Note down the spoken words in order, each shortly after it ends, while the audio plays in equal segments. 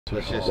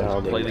Let's just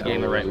play the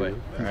game the right way.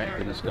 All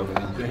right, let's go.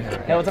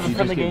 Hey, let's have a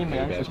friendly game,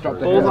 man.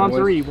 Balls on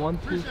three. 1,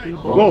 2, 3.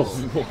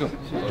 Balls.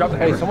 Drop the hammer.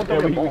 Hey, someone throw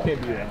the ball. We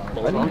can't do that.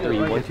 Balls on 3.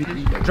 1, 2,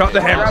 3. Drop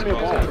the hammer.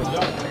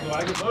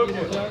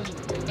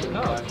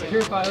 No,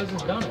 Purify those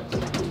as donuts.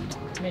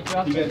 Make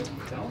drop it.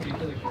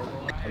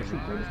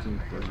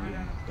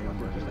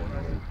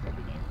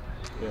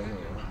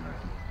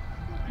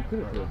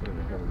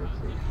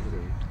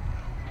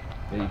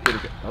 Yeah, you could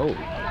have. Oh.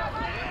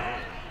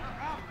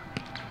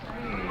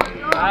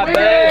 I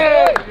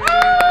bet.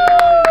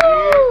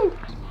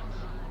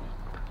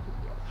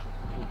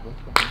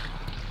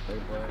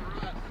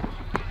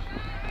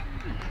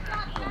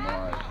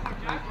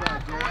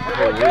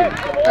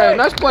 Hey,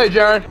 nice play,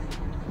 Jaron.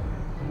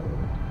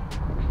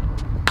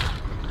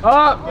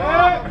 Up.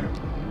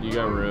 You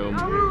got room.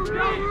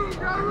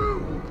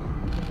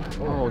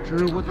 Oh,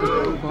 Drew, what the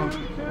hell?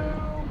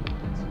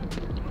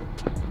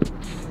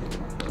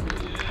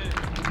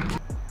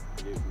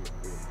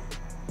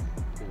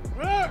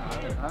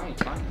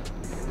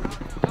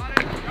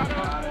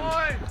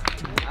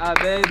 Ah,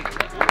 babe.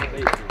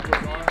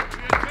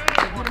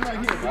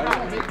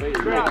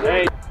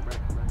 Hey.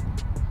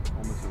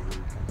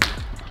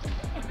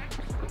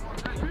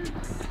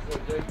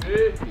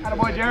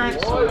 Attaboy, Jaron.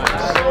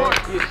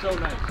 He is so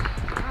nice.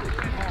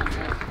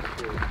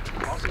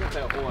 Also got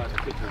that whole ass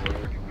picture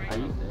there. I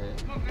used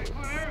it.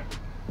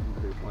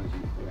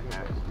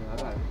 I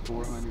got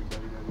 400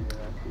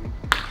 WWBA.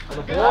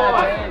 The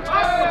boy.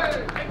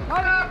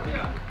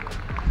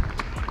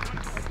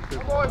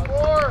 Good boy,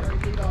 4.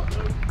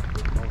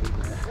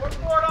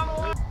 4 on the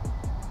line.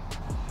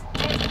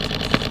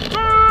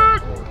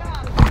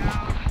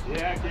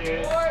 Yeah,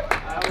 kid.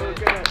 That was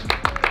good.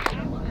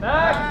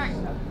 Next.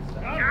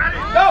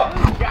 Go!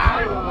 Got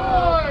it,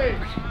 boy!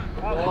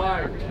 Boy.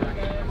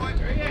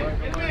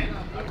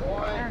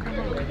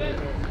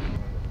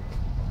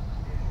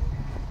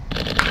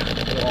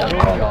 Oh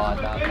my God,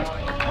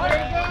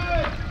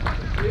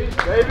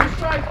 Baby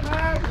strike,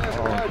 Max!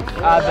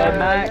 Ah, babe,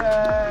 Max.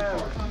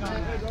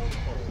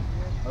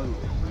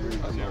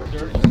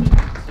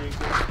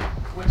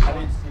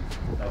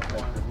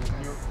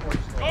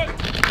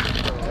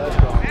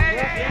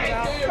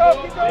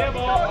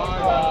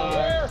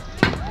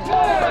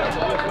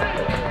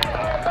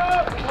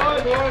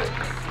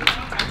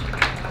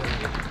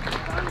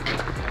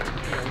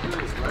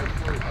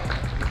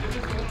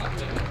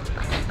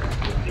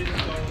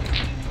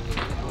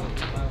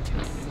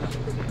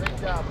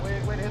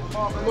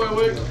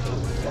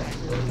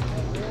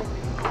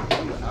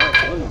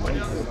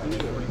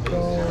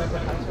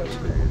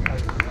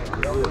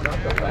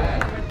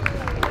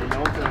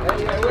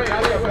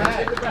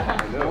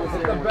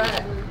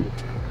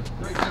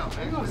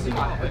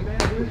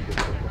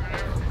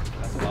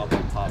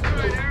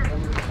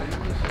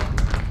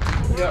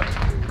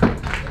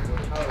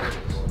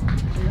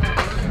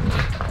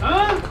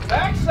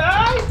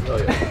 Backside? Oh,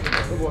 yeah.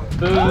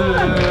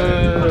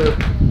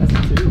 That's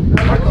 2.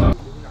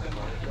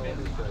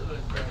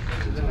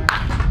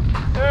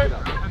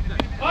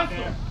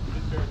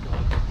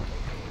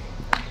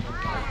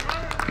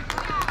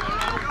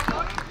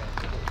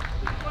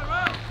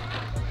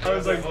 I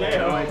was like, damn. It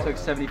only took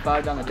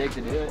 75 down the dig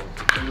to do it.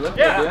 You look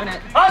Yeah. doing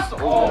it. Hustle!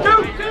 Oh.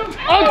 2, 2.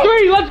 On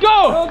 3, let's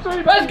go!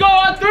 Let's go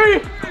on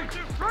 3!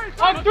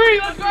 On 3,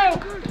 let's go!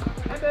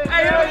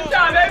 Hey, good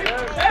shot, baby!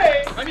 Hey!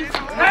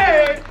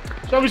 Hey!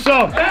 Show me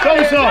some. Show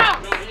me some.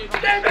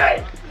 Get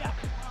me!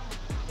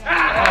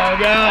 Oh,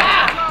 God.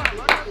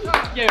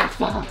 Yeah,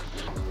 son.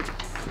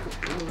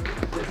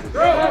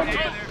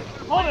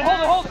 Hold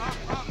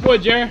it. Boy,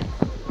 Jaron.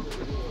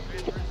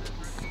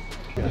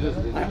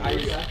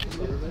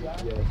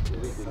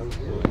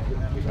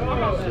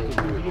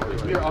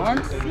 Your arm?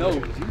 No.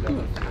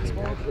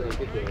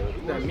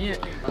 That me.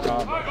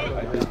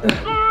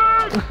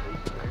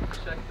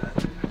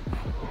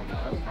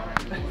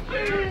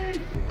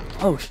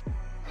 Oh, sh.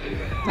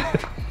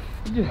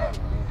 You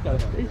got a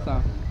face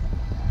on.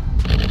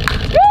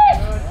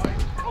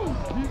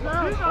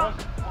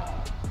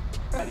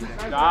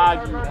 God,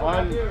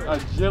 you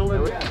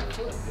agility.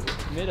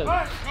 Middle.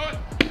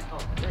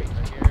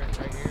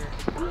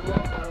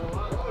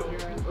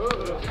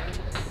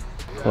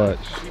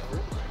 Clutch.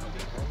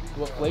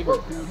 What flavor?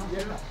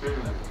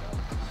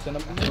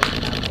 Cinnamon.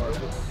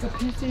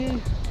 PC.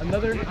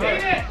 Another.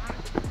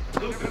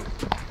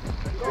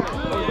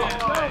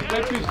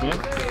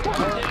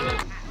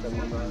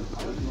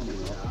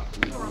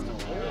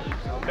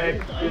 Babe,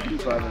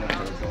 55 minutes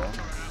of ball.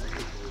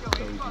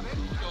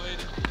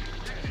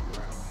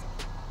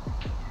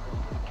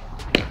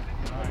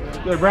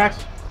 Good, Brax.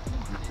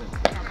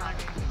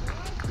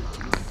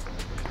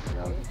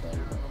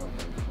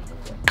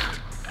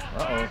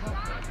 Uh-oh.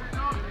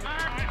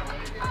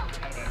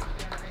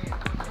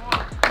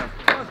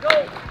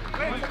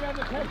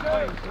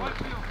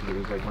 It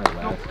was like my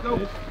last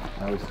pitch.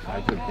 I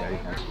took Daddy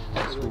home.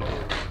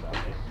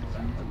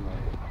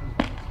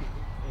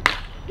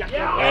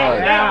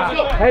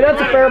 Yeah. Hey,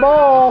 that's a fair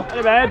ball.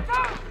 Hey, man.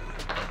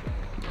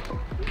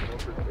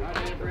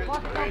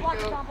 Block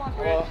it, don't block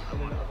it.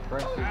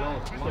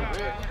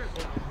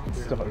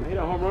 Made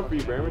a home run for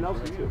you, Brandon. That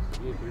was for you.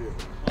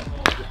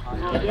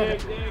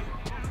 Dig.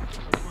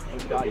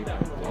 Got you.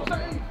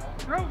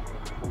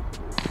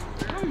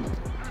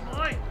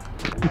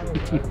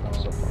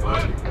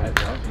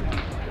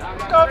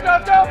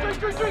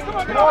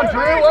 Come on,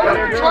 Drew.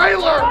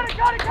 Trailer.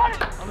 Got it.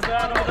 On the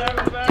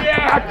bat.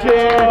 Yeah,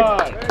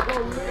 kid.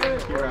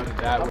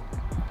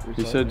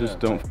 He said just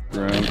don't f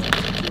around. He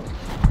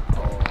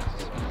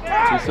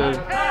said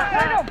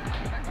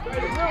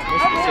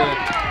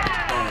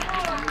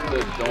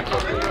don't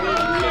fuck around.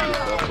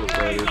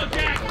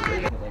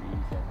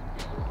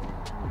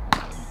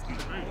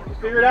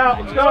 Figure it out.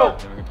 Let's go.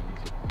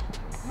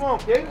 Come on,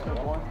 kid.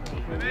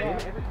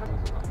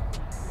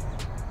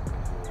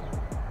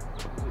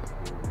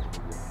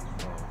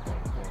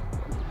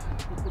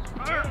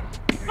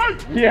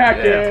 Yeah,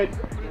 kid.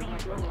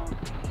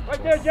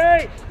 Right there,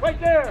 Jay. Right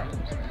there.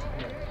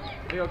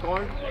 There you go,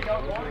 Corn.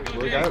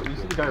 You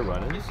see the guy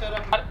running?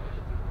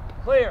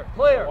 Clear.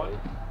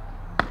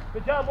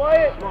 Good job,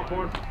 Wyatt. Come on,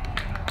 Corn.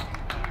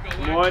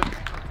 Come on.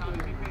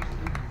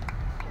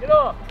 Get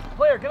off.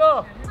 Clear, get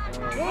off.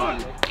 One.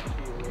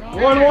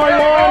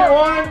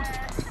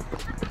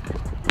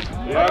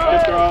 Yeah,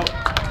 good throw.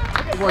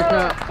 Good work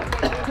out.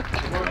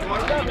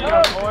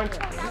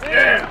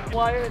 Yeah.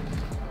 Wyatt.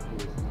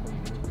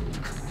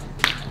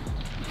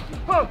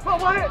 Come on,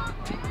 Wyatt.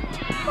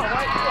 Come on,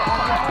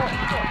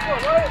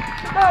 Wyatt.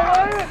 Go,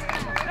 Wyatt.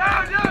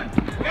 Down,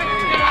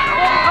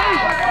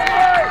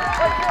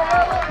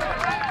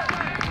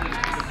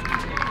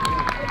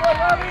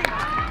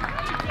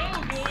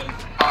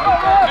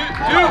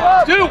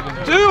 dude.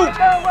 Two.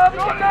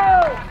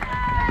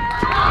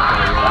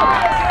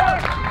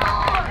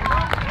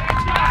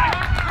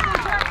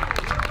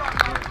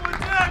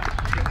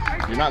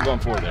 You're not going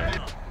forward there.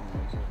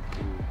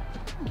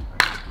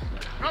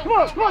 Come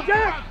on,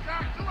 Jack!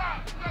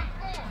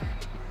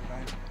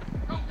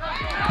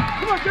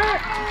 Come on, Jack!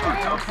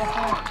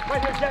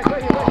 Right here, Jack,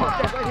 right here.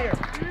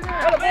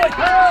 Attaboy,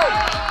 Tyler!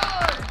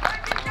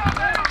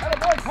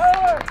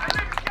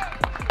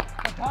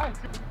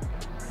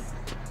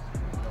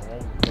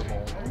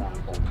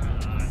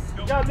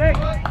 Good job, Nick!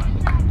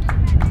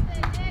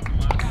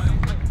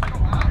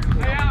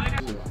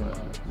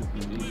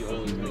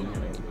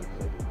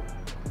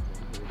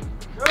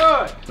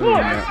 Good! Come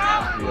on!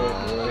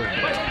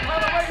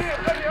 Right here,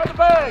 on the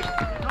bag!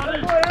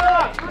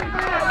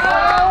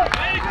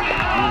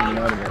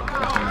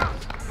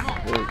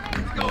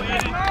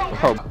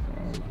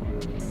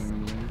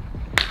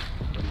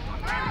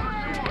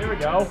 Here we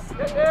go.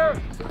 Get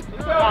there!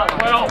 Well!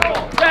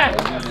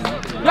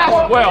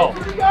 That's well!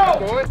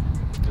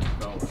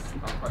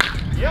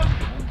 Yep!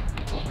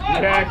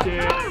 Catch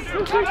it!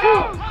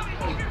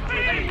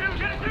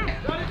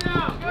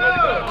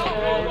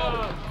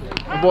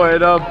 Good boy,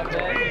 Dub.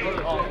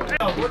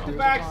 Work the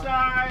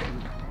backside.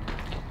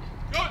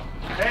 Good.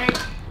 Thanks.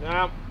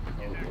 Yep.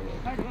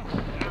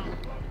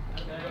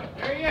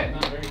 There he is.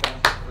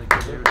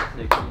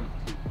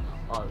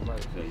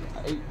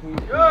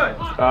 Good.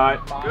 All right.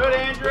 Good,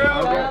 Andrew.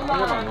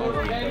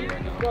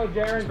 Go,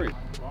 Jaron.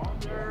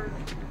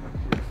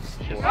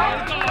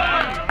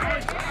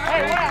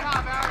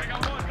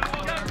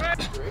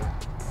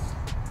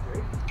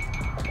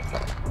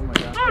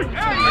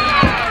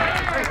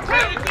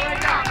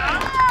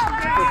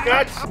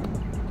 Catch.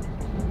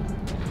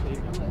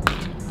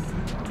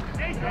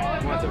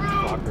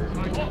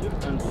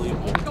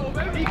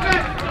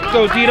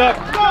 Go, Deed up.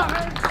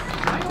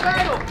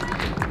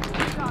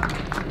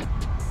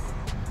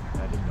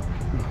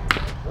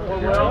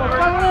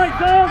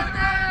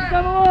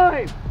 Got a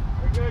line.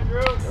 Good,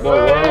 Drew.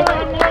 Well.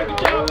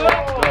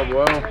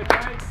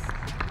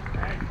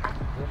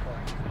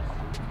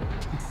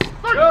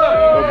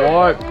 Good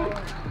boy.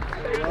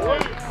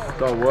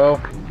 Done well.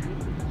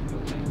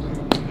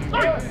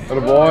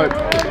 Good boy.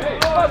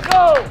 Let's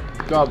go.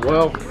 Job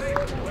well.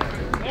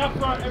 Up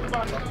front,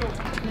 everybody.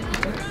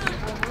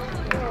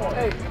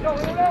 Hey, go.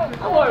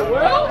 Boy,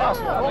 well.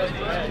 Hustle.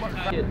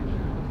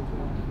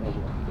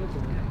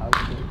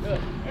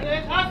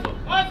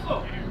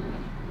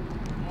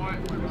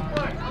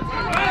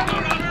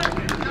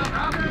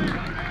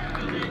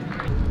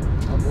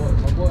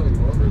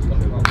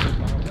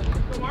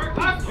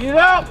 Get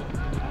out.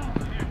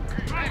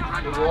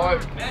 Good boy.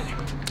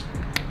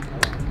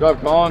 Good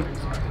job, Colin.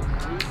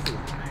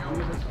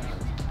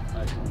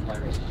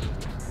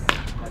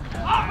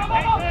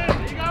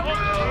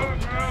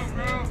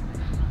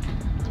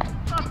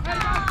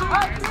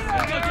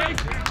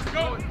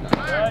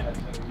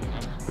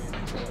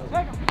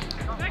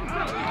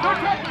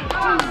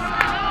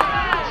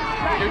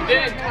 You're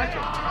dead.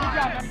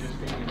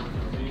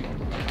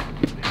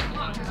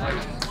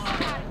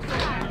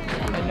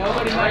 And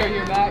nobody near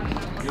you, Max.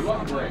 You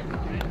look great.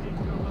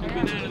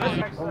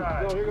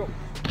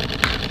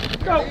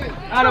 Go.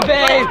 Out of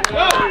base.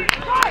 Go.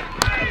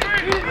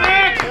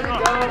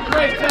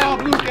 Great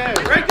job, Lucas.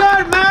 Great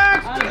job,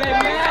 Max. Out of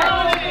base, Max.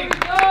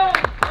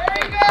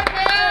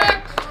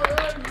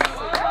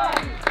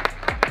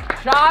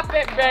 Chop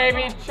it,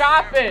 baby.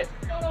 Chop it.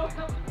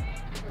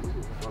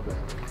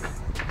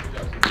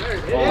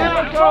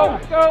 Come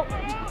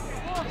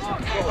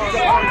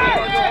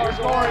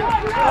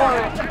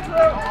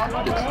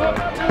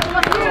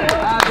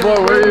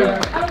on, William.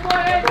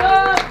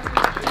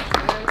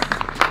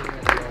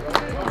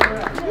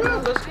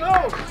 Let's go.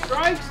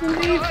 Strikes and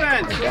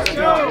defense. Let's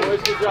go.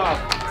 Good job.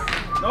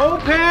 No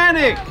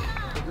panic.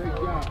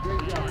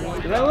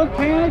 Did that look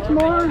panicked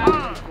more?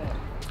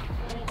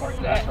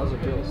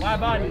 Wide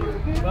body.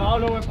 Well, I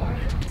don't know where park.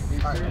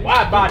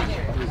 Wide body.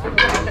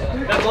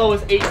 That blow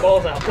was 8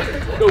 balls out.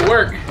 Good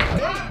work.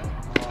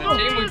 The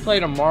team we play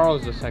tomorrow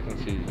is the second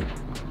seed.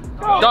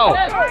 Go.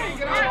 Let's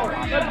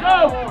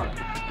go.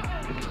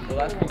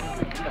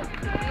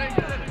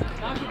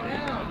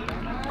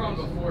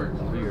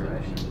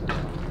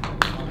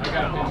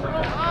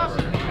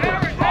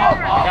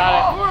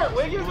 Got it.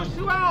 Wiggins was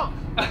 2 out.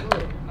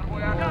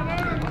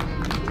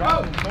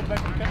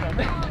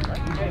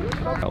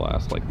 That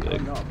last like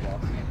big.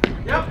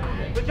 Yep.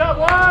 Good job,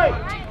 wide.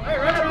 Hey,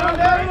 run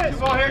David. 2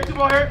 ball here, 2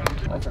 ball here.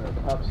 On.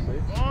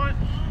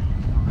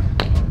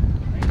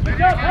 Good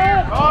job,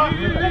 Pat.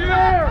 Get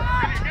there.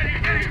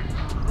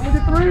 Look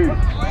at 3.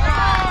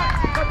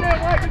 Got that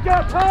right. Good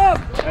job, Tom.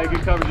 Hey,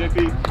 good cover, JP.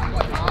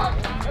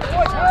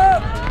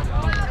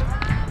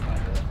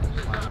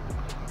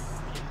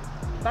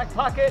 Back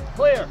pocket,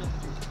 clear.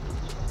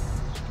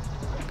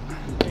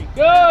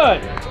 Good.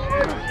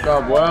 Good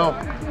job, well.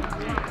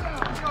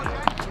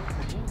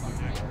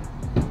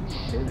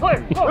 Clear.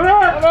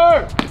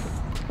 Go.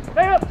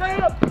 Stay up, stay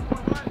up.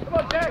 Come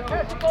on, Jack.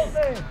 Catch the ball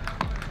there.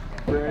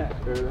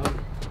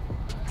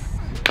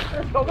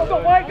 Go, go, go,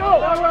 White, go.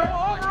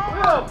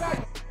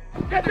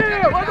 Get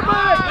there. Run the ball.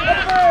 Run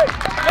the ball.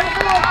 Run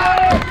the ball,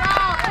 Jack.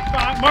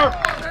 Mark.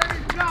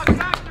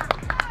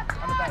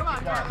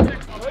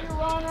 Where you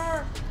runner?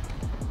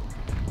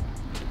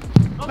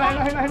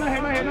 Hang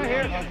on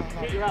here.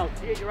 Get your out.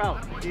 Get your out.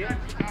 See it?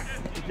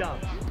 Good job.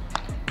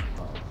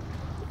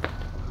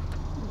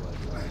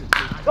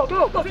 Go,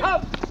 go, go,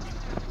 Tom!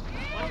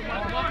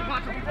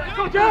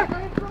 Go, Jack!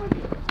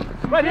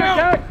 Right here,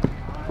 Jack!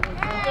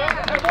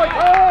 Good boy,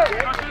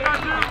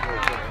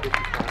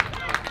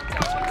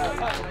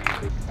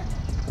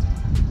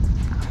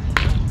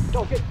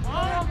 go, get!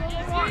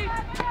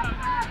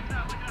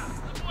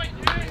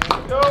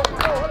 Go,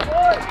 boy!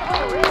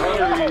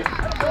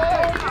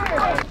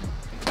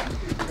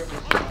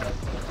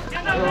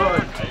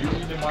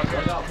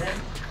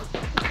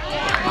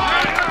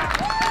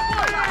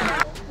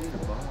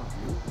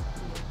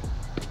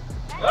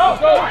 Go!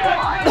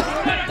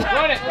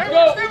 Run it! Let's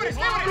go!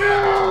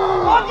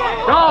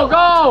 Go!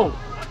 Go!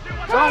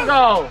 Don't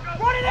go!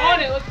 On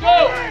it! Let's go!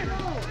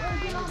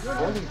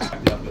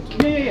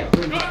 Yeah.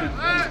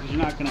 You're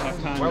not going to have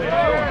time.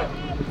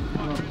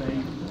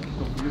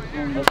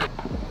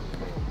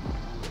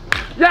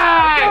 Yeah!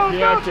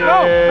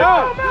 Go!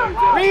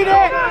 Read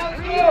it!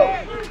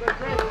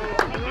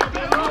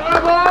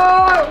 Come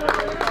on!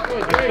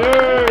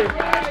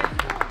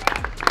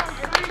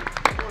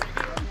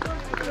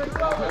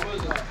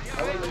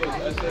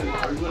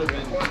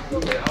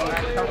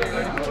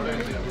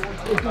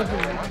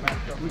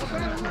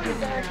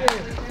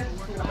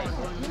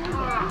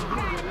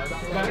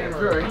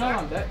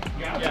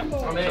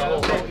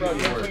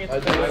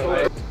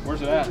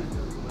 Where's it at?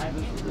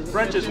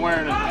 French is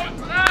wearing it.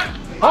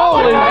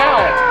 Holy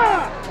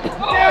hell!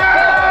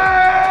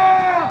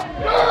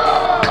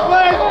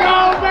 Let's go,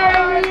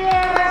 baby!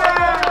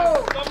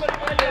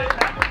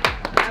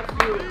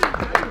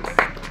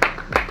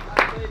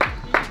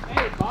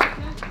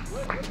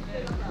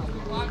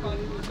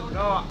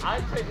 No, I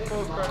take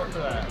full credit for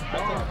that.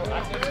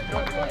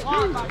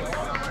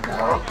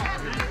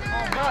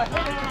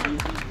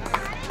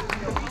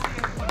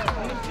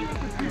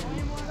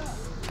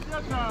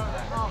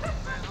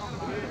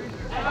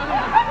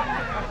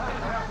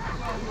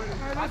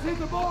 Let's hit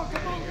the ball.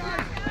 Come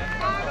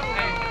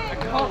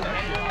on,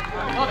 guys.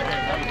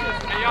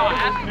 Hey, y'all,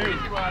 ask me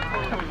what I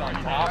told you was on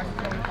top.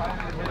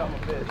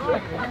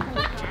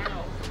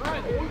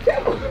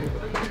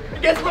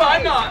 Guess what?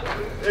 I'm not.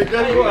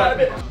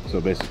 So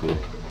basically,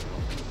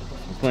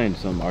 we're playing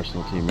some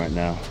Arsenal team right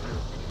now.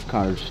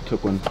 Connor just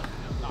took one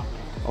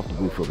off the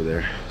booth over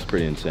there. It's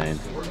pretty insane.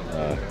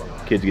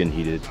 Kid's getting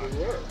heated.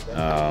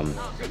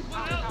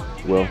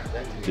 Will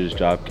did his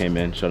job, came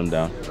in, shut him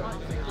down.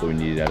 That's what we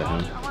needed out of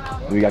him.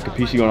 And we got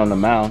Capici going on the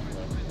mound,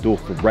 dual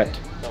for Brett,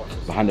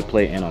 behind the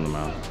plate and on the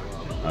mound.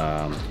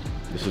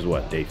 This is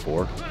what, day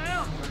 4?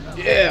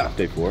 Yeah.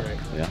 Day 4,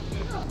 yeah.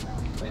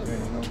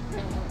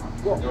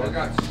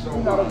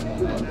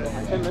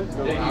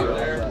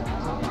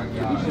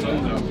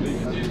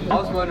 I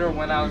was wondering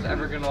when I was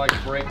ever gonna like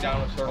break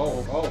down a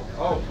circle.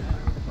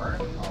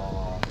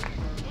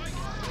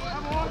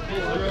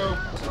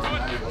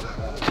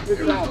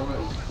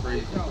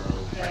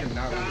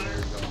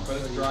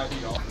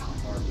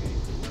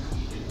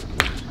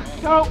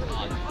 Go!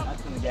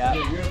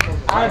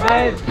 Alright,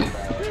 babe.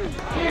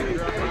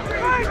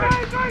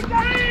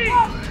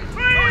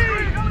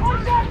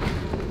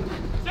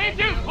 Save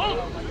 2! Hold!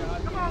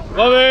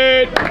 Love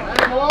it!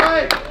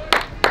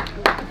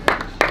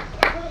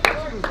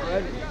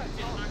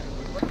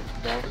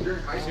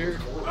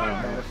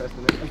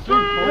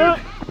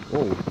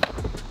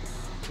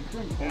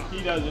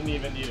 He doesn't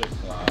even need a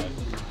slide.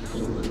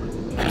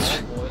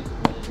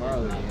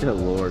 Good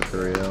lord,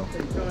 for real.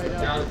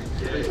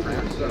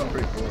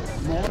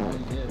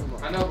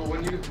 I know, but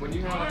when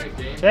you have like a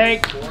game.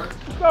 Take. Let's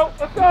go,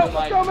 Matt.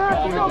 Let's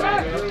go,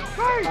 Matt.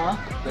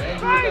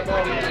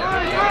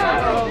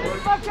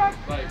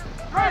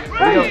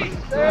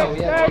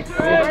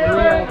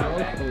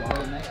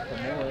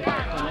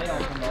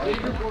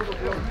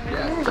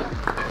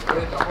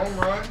 The home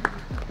run.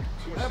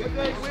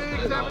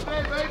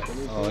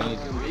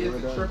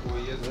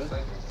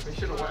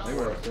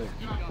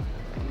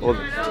 Well,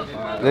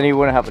 then he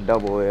wouldn't have a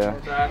double, yeah.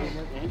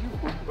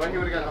 But he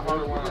would have got the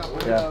harder one.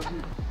 Yeah.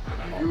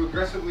 You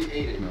aggressively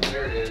ate it.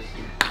 There it is.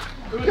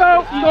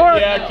 Go, score.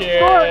 Yeah,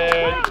 kid.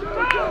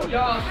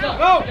 Y'all suck.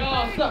 Go.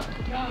 Y'all suck.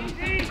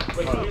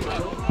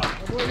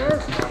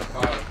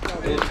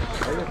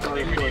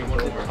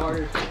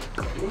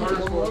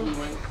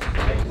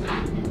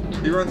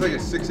 He runs like a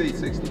 6'8",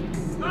 60.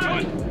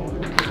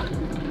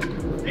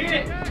 Get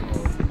it.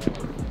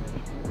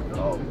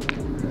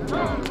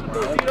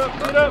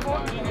 Get up.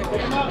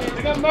 Pick him up.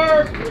 Pick up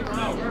Murph.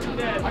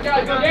 I got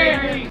it.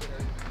 Gary.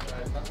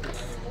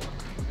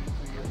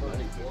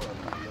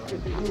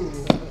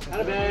 Out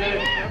of bed.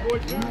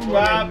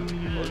 Rob.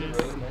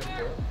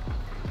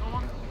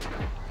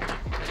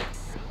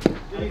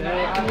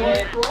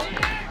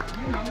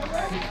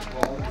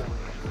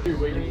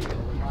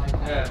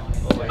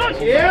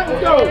 Yeah,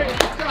 let's go.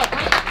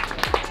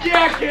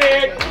 Yeah,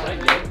 kid.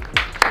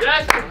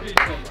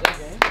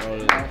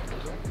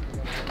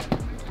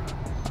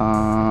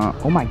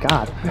 Oh my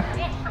god.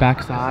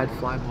 Backside,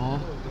 fly ball.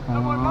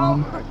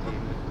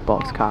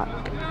 Ball's caught.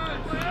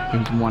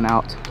 Needs one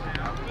out.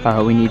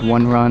 We need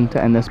one run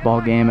to end this ball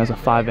game as a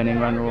 5-inning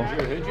run rule.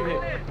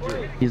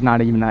 He's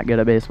not even that good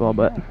at baseball,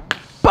 but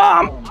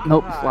BOMB!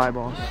 Nope, fly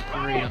ball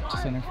straight up to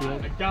center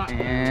field.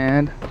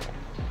 And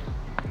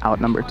out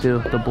number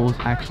 2. The Bulls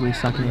actually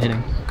suck at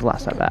hitting.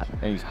 Last at bat.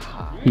 And he's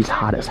hot. He's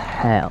hot as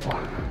hell.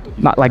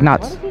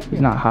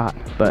 He's not hot,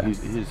 but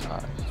He's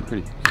hot. He's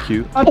pretty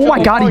cute. oh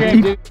my god,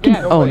 he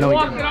oh no, he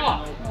Walk didn't. it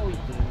off.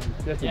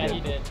 Yeah, he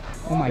did.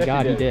 Oh my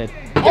god, he did.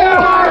 Oh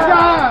my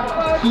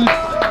God!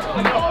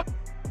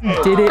 He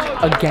did it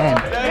again.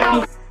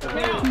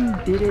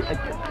 He did it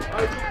again.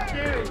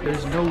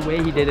 There's no way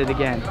he did it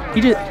again.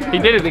 He did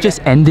it again.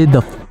 Just ended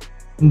the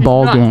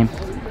ball game.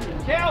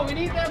 Cal, we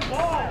need that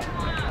ball.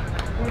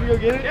 Want to go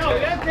get it? Cal, we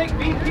gotta take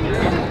BP.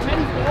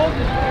 10 balls.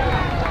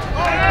 Oh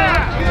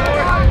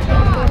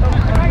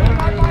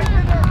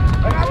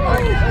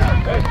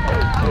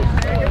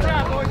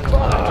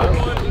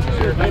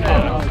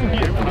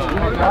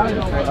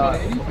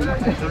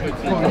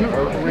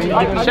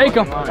Shake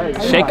him.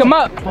 Shake him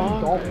up.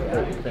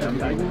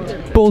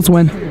 Bulls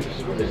win.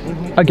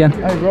 Again.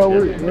 Hey, bro,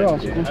 we're on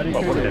school.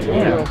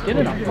 Get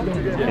it up.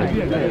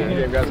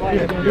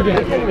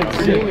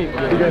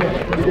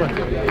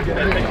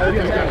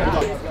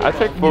 I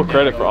take full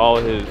credit for all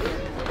of his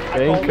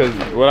thing because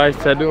what I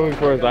said to him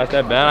before his last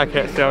at bat, I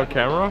can't say on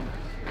camera,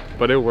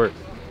 but it worked.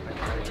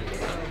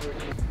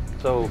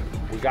 So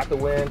we got the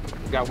win,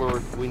 we got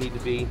where we need to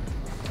be,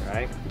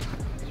 right?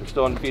 So we're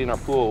still undefeated in our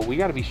pool. We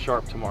got to be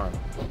sharp tomorrow,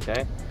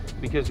 okay?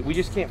 Because we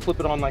just can't flip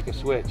it on like a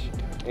switch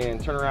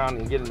and turn around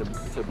and get into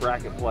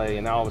bracket play,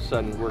 and now all of a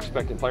sudden we're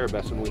expecting player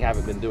best when we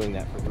haven't been doing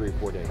that for 3 or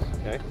 4 days,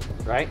 okay?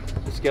 Right?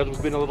 The schedule's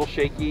been a little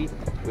shaky.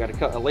 We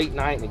got a late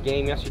night in a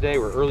game yesterday,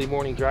 or early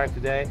morning drive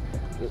today.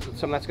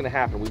 Something that's going to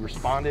happen. We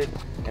responded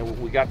and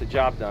we got the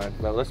job done,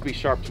 but let's be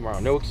sharp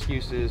tomorrow. No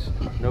excuses,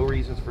 no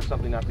reasons for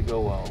something not to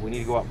go well. We need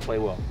to go out and play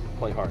well,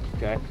 play hard,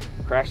 okay?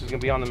 Crash is going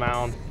to be on the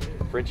mound.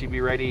 Frenchie be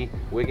ready.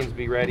 Wiggins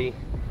be ready,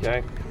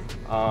 okay?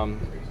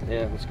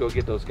 Yeah, let's go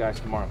get those guys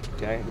tomorrow,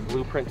 okay? The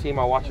Blueprint team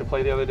I watched them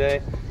play the other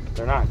day,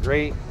 they're not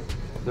great.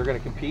 They're going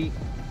to compete,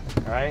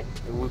 all right?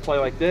 If we play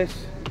like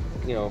this,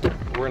 you know,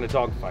 we're in a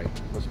dogfight.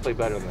 Let's play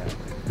better than that.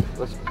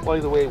 Let's play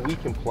the way we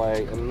can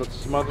play, and let's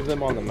smother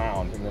them on the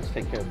mound, and let's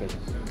take care of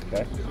business,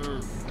 okay?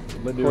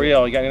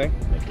 Coriel, you got anything?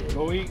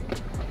 Go eat.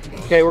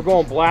 Okay, we're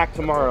going black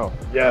tomorrow.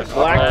 Yes.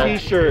 Black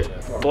t-shirt,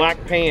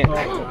 black pants,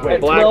 black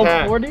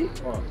hat. 1240?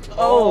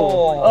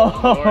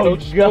 Oh,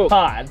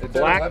 God.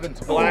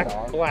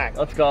 Black.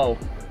 Let's go.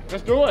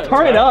 Let's do it.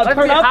 Turn it up.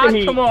 Turn up the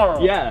heat.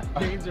 tomorrow. Yeah.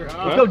 Canes are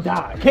hot. Let's go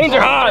die. Canes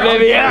are hot,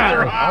 baby,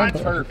 yeah. On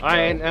turf. All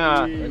right,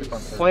 and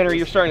Flannery,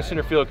 you're starting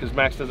center field because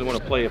Max doesn't want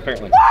to play,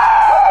 apparently.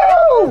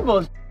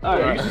 All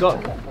right, you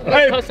suck.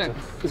 Hey, Listen.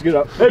 let's get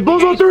up. Hey,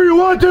 Bulls on 3.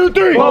 1, 2,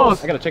 3.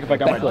 Bulls. I gotta check if I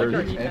got my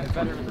jersey.